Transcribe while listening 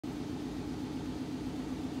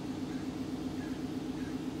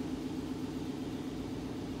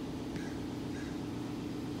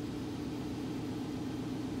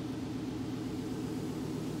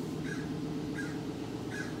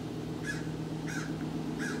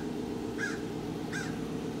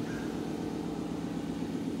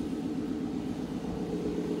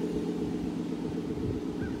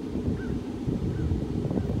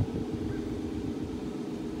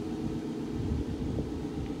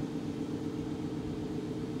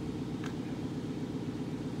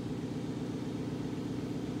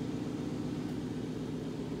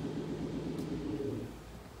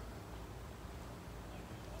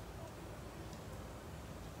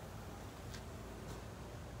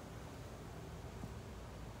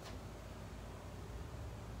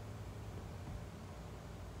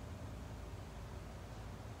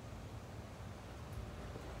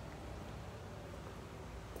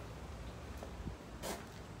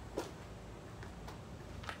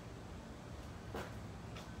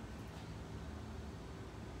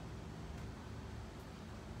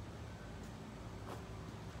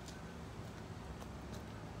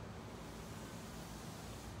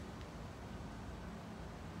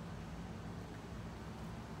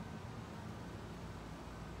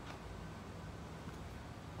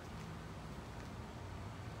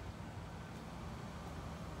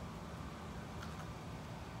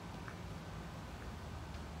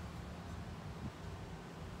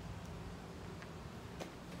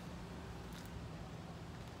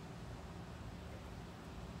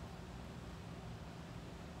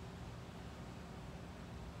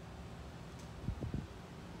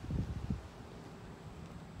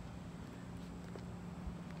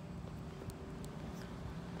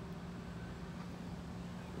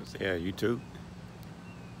Yeah, YouTube.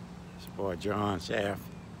 It's your boy John Shaft.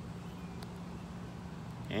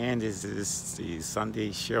 And this is the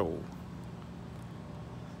Sunday show.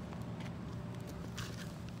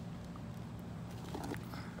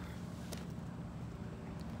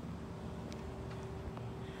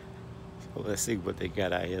 So let's see what they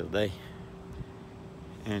got out here today.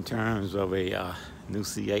 In terms of a new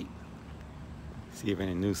C8. See if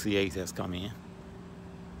any new C8s has come in.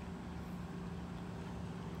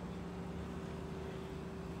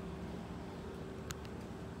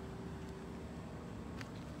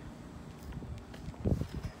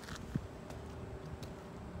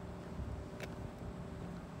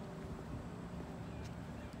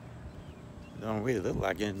 Don't really look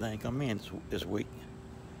like anything come in this week.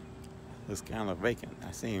 Looks kind of vacant.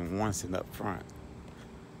 I seen one sitting up front.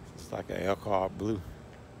 It's like an Elkhart blue.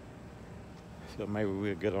 So maybe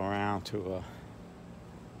we'll get around to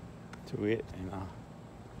it and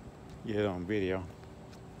get it on video.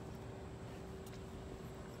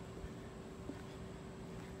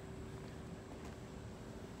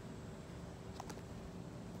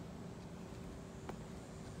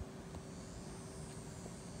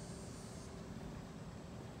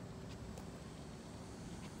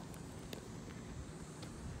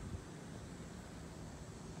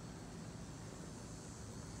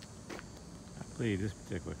 I believe this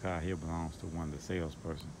particular car here belongs to one of the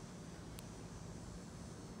salesperson.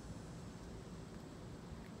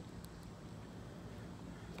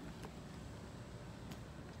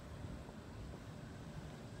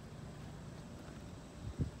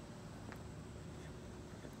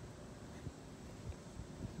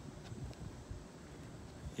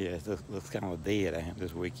 Yeah, it looks kind of dead at him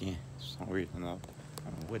this weekend. For some reason, I don't know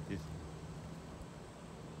what this.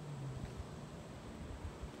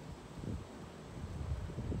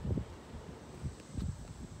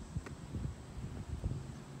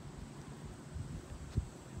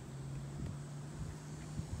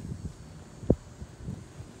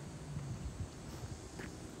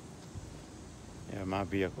 Yeah, my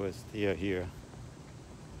vehicle is still here.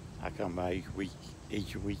 I come by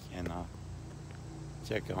each week and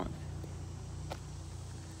check on it.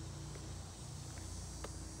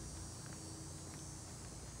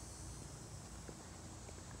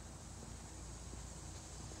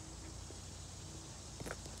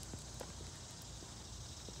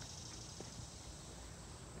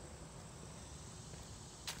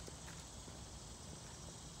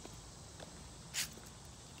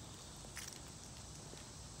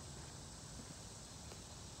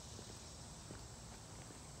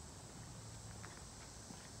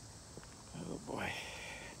 Oh boy.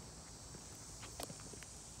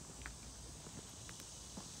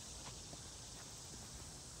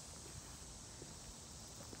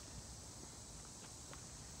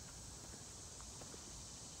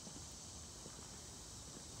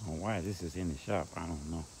 Oh, why this is in the shop, I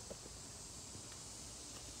don't know.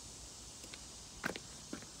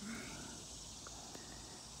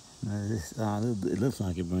 It looks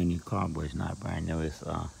like a brand new car, but it's not brand new. It's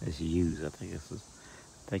used. I think it's a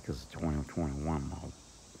 2021 model.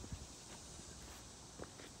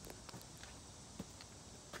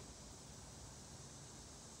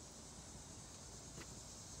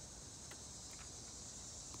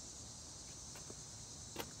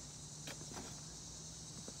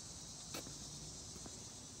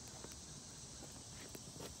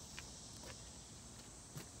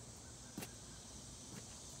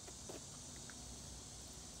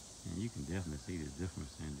 And you can definitely see the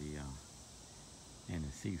difference in the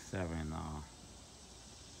C7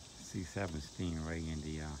 Stingray and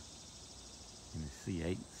the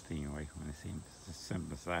C8 Stingray when they seem to sit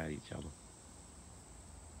beside each other.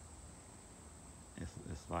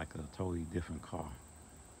 It's like a totally different car.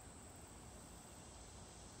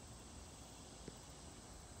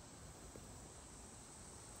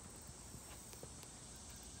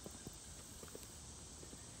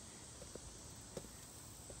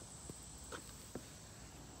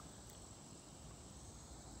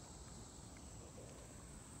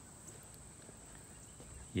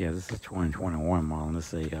 Yeah, this is 2021 model.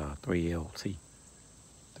 This is a 3LT.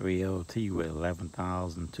 3LT with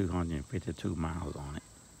 11,252 miles on it.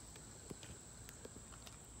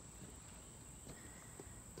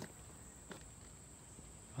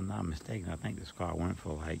 If I'm not mistaken, I think this car went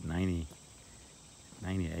for like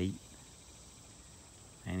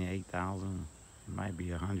 98,000. It might be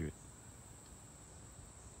 100.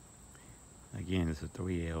 Again, it's a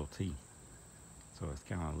 3LT, so it's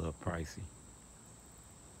kind of a little pricey.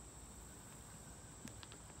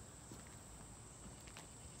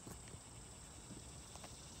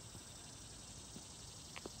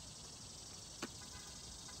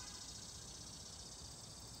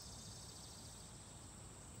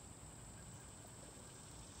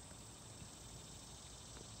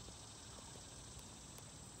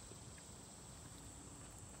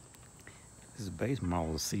 This base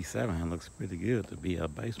model C7 looks pretty good to be a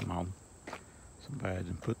base model. Somebody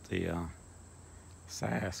didn't put the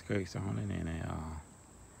side skirts on it and a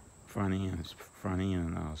front end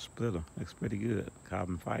splitter. Looks pretty good.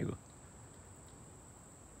 Carbon fiber.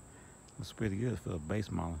 Looks pretty good for a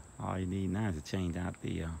base model. All you need now is to change out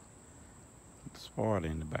the spoiler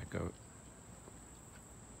in the back of it.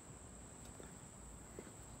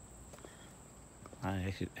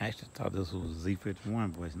 I actually thought this was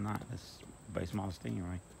Z51, but it's not. It's base model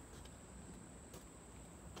Stingray.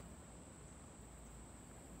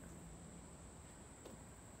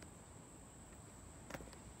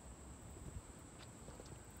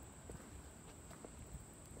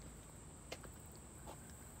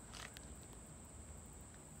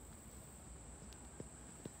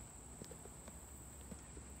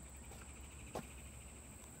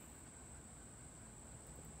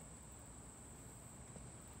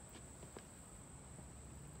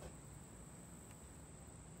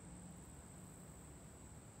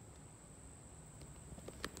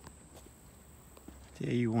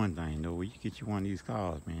 Tell you one thing though, when you get you one of these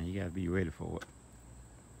cars, man, you gotta be ready for it.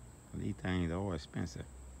 These things are expensive.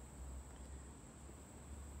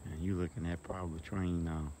 And you looking at probably between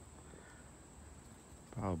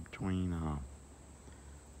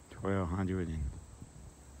 $1,200 and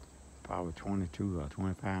probably $2,200 or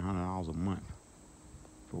 $2,500 a month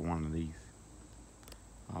for one of these.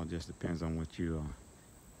 All just depends on what you're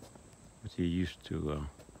used to,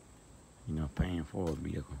 paying for a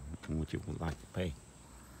vehicle and what you would like to pay.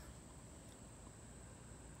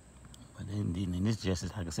 But then this just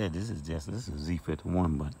like I said, this is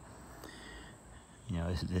Z51, but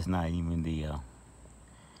it's not even the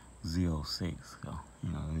Z06. So,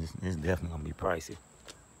 it's definitely gonna be pricey.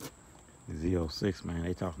 The Z06, man,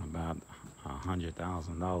 they talking about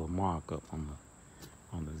 $100,000 markup on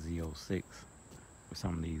the Z06 for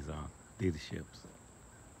some of these dealerships.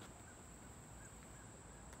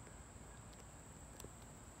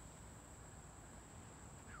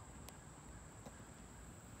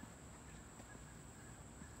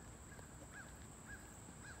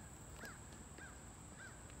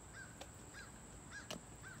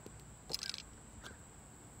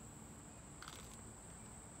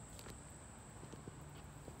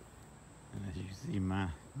 As you see, my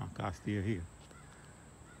car's still here.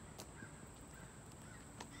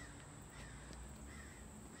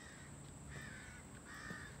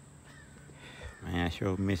 Man, I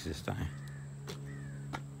sure miss this thing.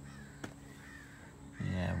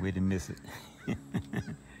 Yeah, I really miss it.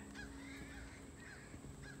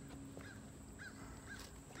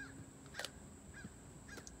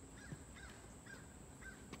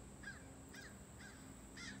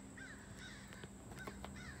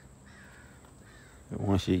 But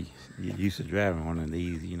once you get used to driving one of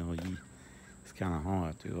these, it's kind of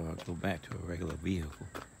hard to go back to a regular vehicle.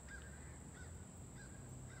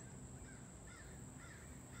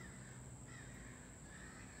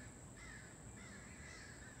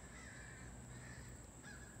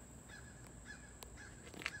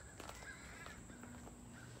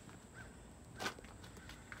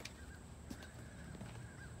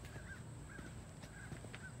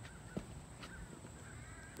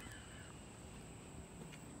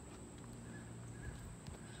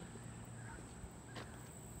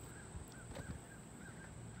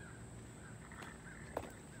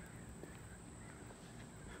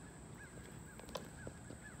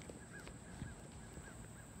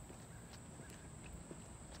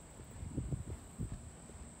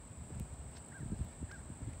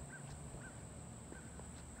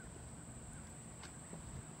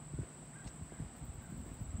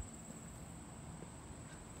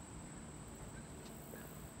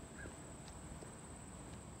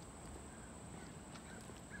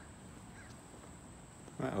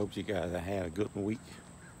 I hope you guys have had a good week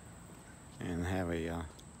and have a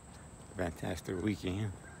fantastic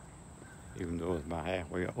weekend, even though it's about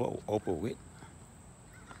halfway over with.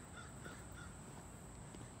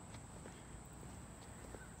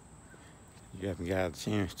 You haven't got a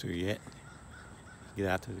chance to yet, get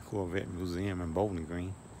out to the Corvette Museum in Bowling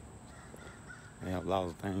Green. They have a lot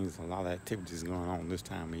of things, a lot of activities going on this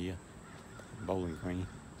time of year, Bowling Green.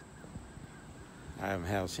 I haven't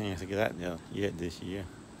had a chance to get out there yet this year.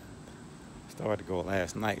 Started to go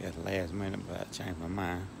last night at the last minute, but I changed my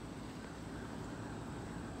mind.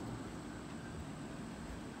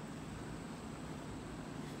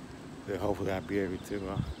 So hopefully I'll be able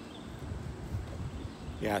to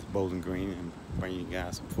get out to Bowling Green and bring you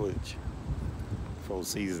guys some footage before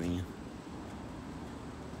season in.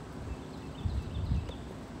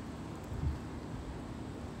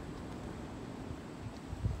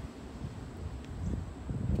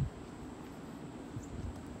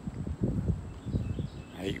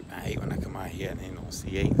 hate when I come out here and ain't no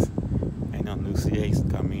C8s. Ain't no new C8s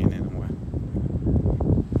come in anymore.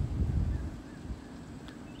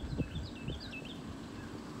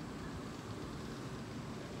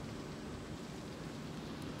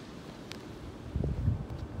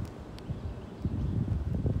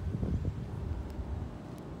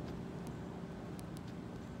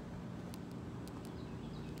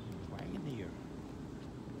 Right in here.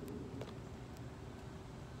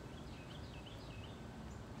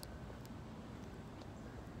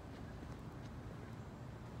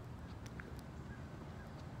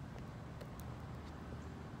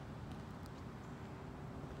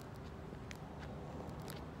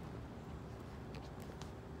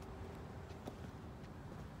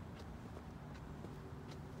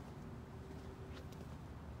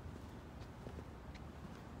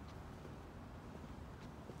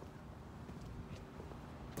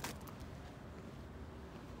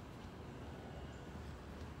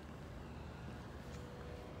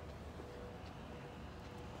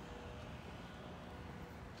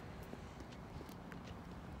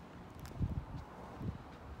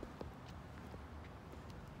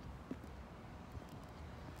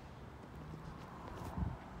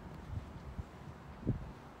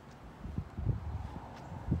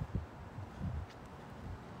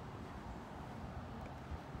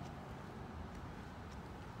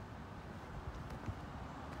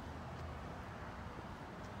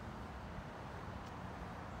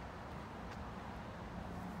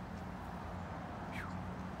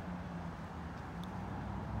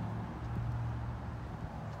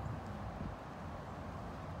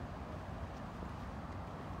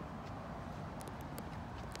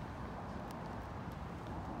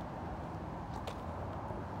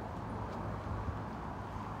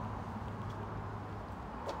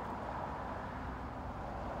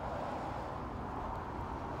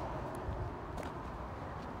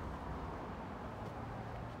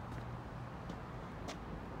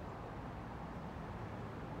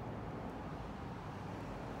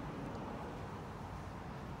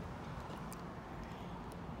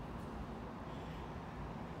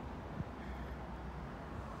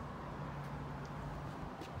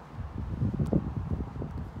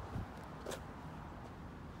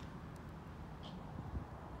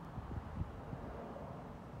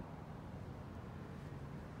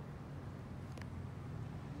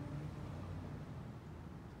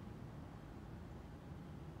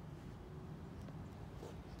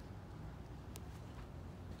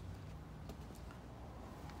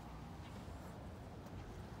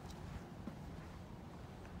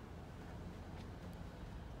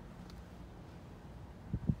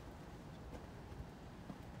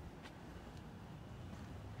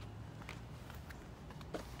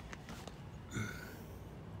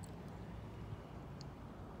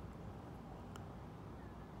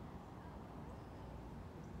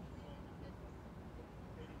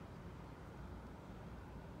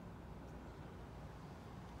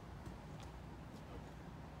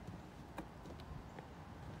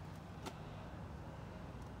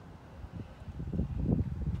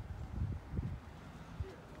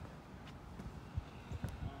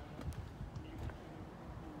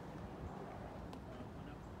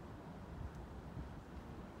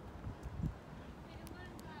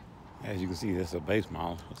 As you can see, this is a base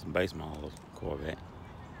model. It's a base model of Corvette.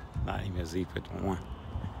 Not even a Z51.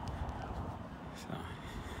 So.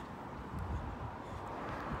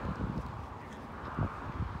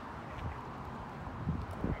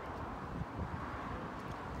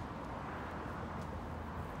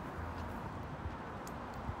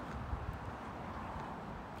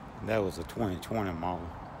 That was a 2020 model.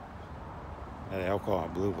 That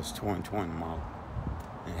Elkhart Blue was 2020 model.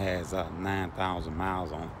 It has 9,000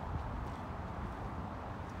 miles on it.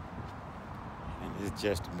 And it's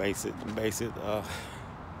just a basic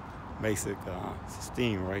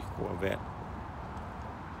Stingray Corvette.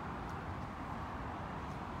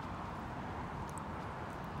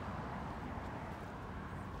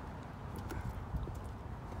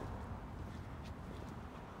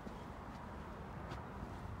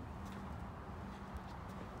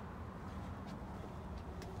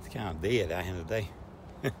 It's kind of dead out here today.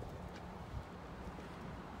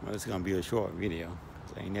 Well, it's gonna be a short video.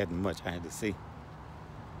 So ain't nothing much I had to see.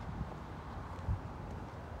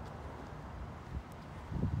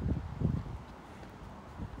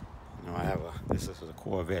 You know, this is a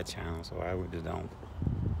Corvette channel, so I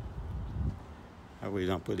really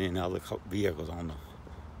don't put any other vehicles on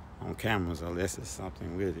cameras unless it's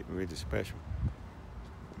something really special.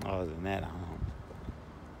 Other than that, I don't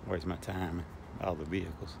waste my time in other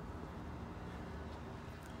vehicles.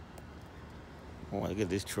 Boy, look at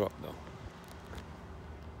this truck though.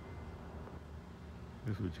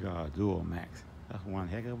 This is what you call a dual max. That's one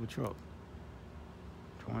heck of a truck.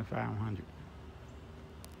 2,500.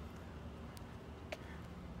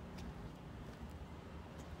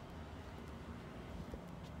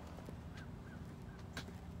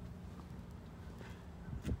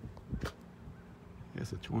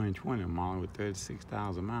 It's a 2020 model with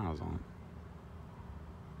 36,000 miles on it.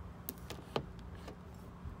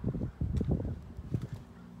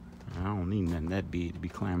 I don't need nothing that big to be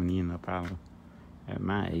climbing in up out of at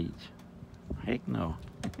my age. Heck no.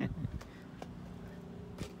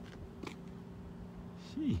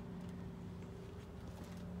 Gee.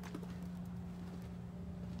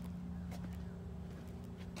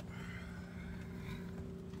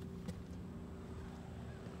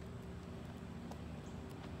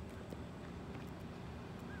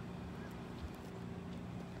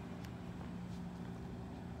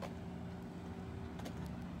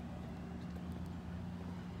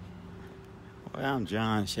 Well, I'm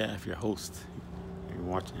John Schaff, your host. You're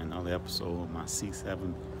watching another episode of my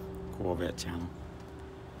C7 Corvette channel.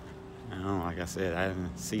 Like I said, I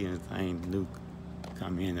didn't see anything new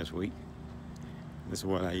come in this week. This is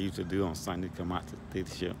what I used to do on Sunday, come out to the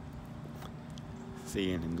dealership,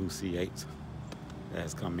 see any new C8s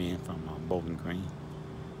that's come in from Bowling Green,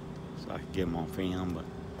 so I could get them on film, but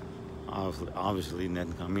obviously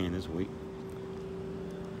nothing come in this week.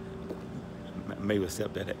 Maybe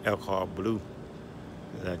except that Elkhart Blue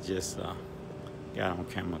that I just got on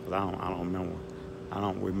camera, because I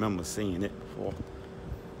don't remember seeing it before.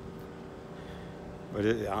 But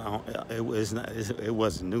it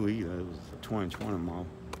wasn't new either. It was a 2020 model.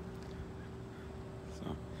 So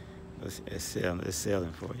it's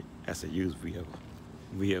selling for it. That's a used vehicle.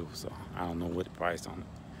 So I don't know what the price on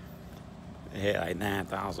it. It had like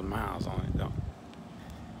 9,000 miles on it though.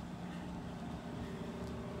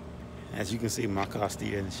 As you can see, my car's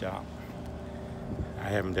still in the shop. I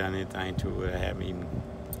haven't done anything to it. I haven't even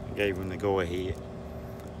gave them the go-ahead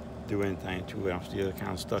do anything to it. I'm still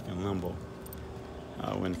kind of stuck in limbo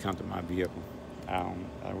when it comes to my vehicle. I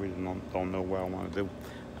really don't know what I want to do.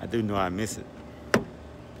 I do know I miss it.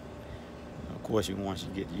 Of course, once you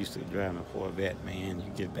get used to driving a Corvette, man, you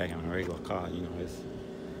get back in a regular car, you know, it's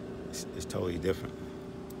totally different.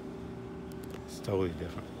 It's totally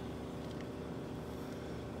different.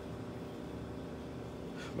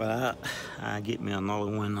 But I get me another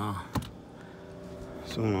one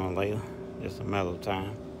sooner or later. It's a matter of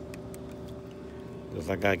time. Just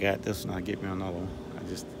like I got this one, I get me another one.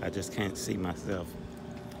 I just can't see myself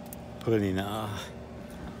putting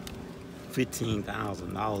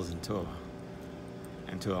 $15,000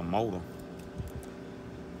 into a motor.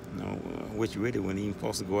 You know, which really wasn't even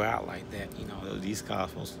supposed to go out like that. You know, these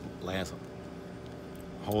cars supposed to last a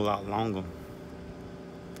whole lot longer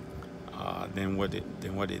than what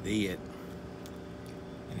it did.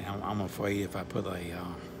 And I'm afraid if I put a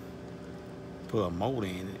motor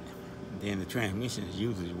in it, then the transmission is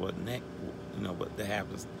usually what next. You know, what that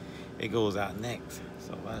happens, it goes out next.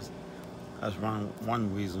 So that's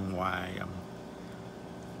one reason why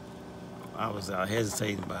I was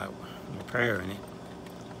hesitating about repairing it.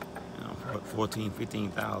 You know, $14,000,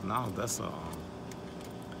 $15,000.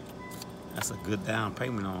 That's a good down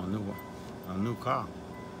payment on a new car.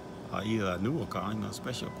 Either a newer car, you know,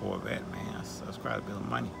 especially a Corvette, man. That's quite a bit of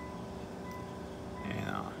money.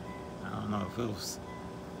 And I don't know if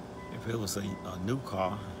it was a new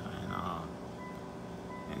car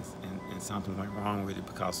and something went wrong with it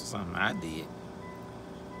because of something I did,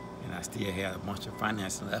 and I still had a bunch of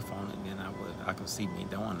finance left on it, then I could see me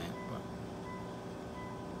doing that. But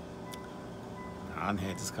I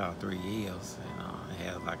had this car 3 years, and it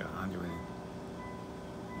had like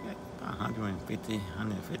 150,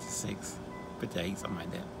 156, 58, something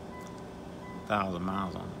like that, 1,000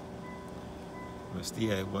 miles on it. But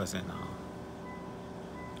still, it wasn't,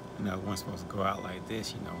 you know, it wasn't supposed to go out like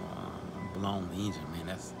this, you know, blown engine,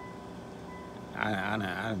 man. I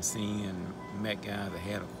done seen and met guys that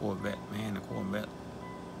had a Corvette, man, a Corvette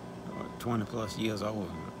 20 plus years old,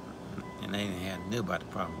 and they didn't have nobody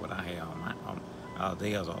problem what I had on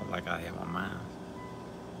theirs, or like I have on mine.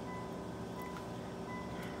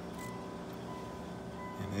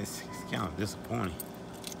 And it's kind of disappointing,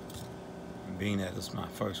 being that it's my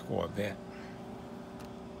first Corvette.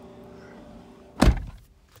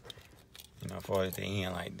 You know, for it to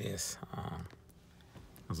end like this,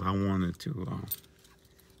 because I wanted to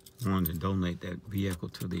donate that vehicle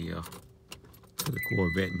to the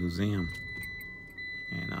Corvette Museum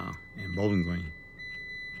in Bowling Green.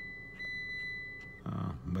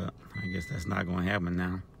 But I guess that's not going to happen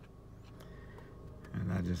now,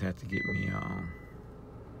 and I just have to get me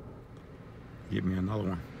another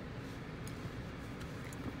one.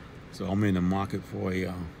 So I'm in the market for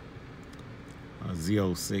a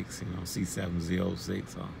Z06, C7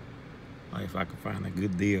 Z06. If I could find a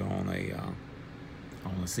good deal on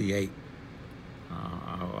a C8,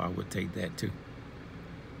 I would take that too.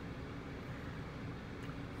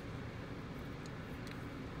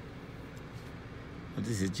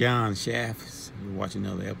 This is John Shafts. You're watching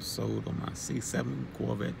another episode on my C7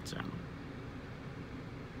 Corvette channel.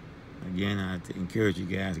 Again, I encourage you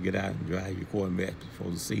guys to get out and drive your Corvette before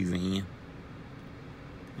the season ends.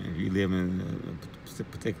 And if you live in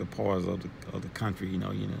particular parts of the country,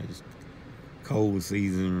 just cold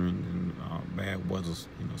season and bad weather,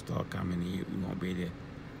 start coming in, you won't be able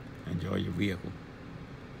to enjoy your vehicle.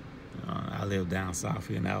 I live down south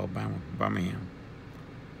here in Alabama, Birmingham,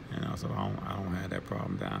 so I don't have that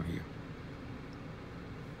problem down here.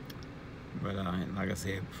 But like I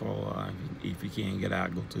said before, if you can't get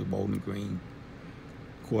out, go to the Bowling Green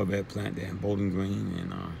Corvette plant there in Bowling Green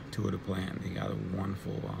and tour the plant. They got a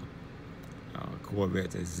wonderful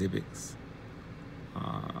Corvette exhibits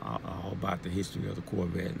all about the history of the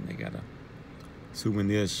Corvette, and they got a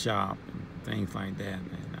souvenir shop and things like that.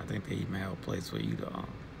 And I think they even have a place for you to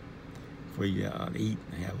eat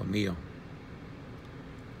and have a meal.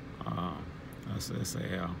 It's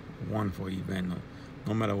a wonderful event.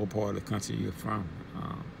 No matter what part of the country you're from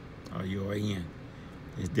or you're in,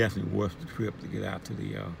 it's definitely worth the trip to get out to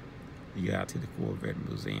the Corvette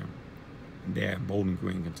Museum there in Bowling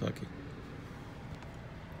Green, Kentucky.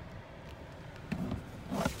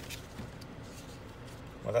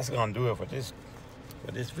 Well, that's gonna do it for this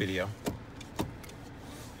video.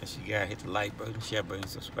 As you guys hit the like button, share button,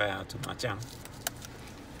 subscribe to my channel,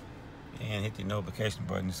 and hit the notification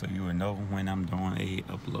button so you will know when I'm doing a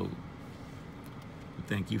upload.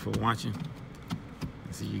 Thank you for watching,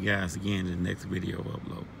 and see you guys again in the next video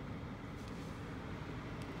upload.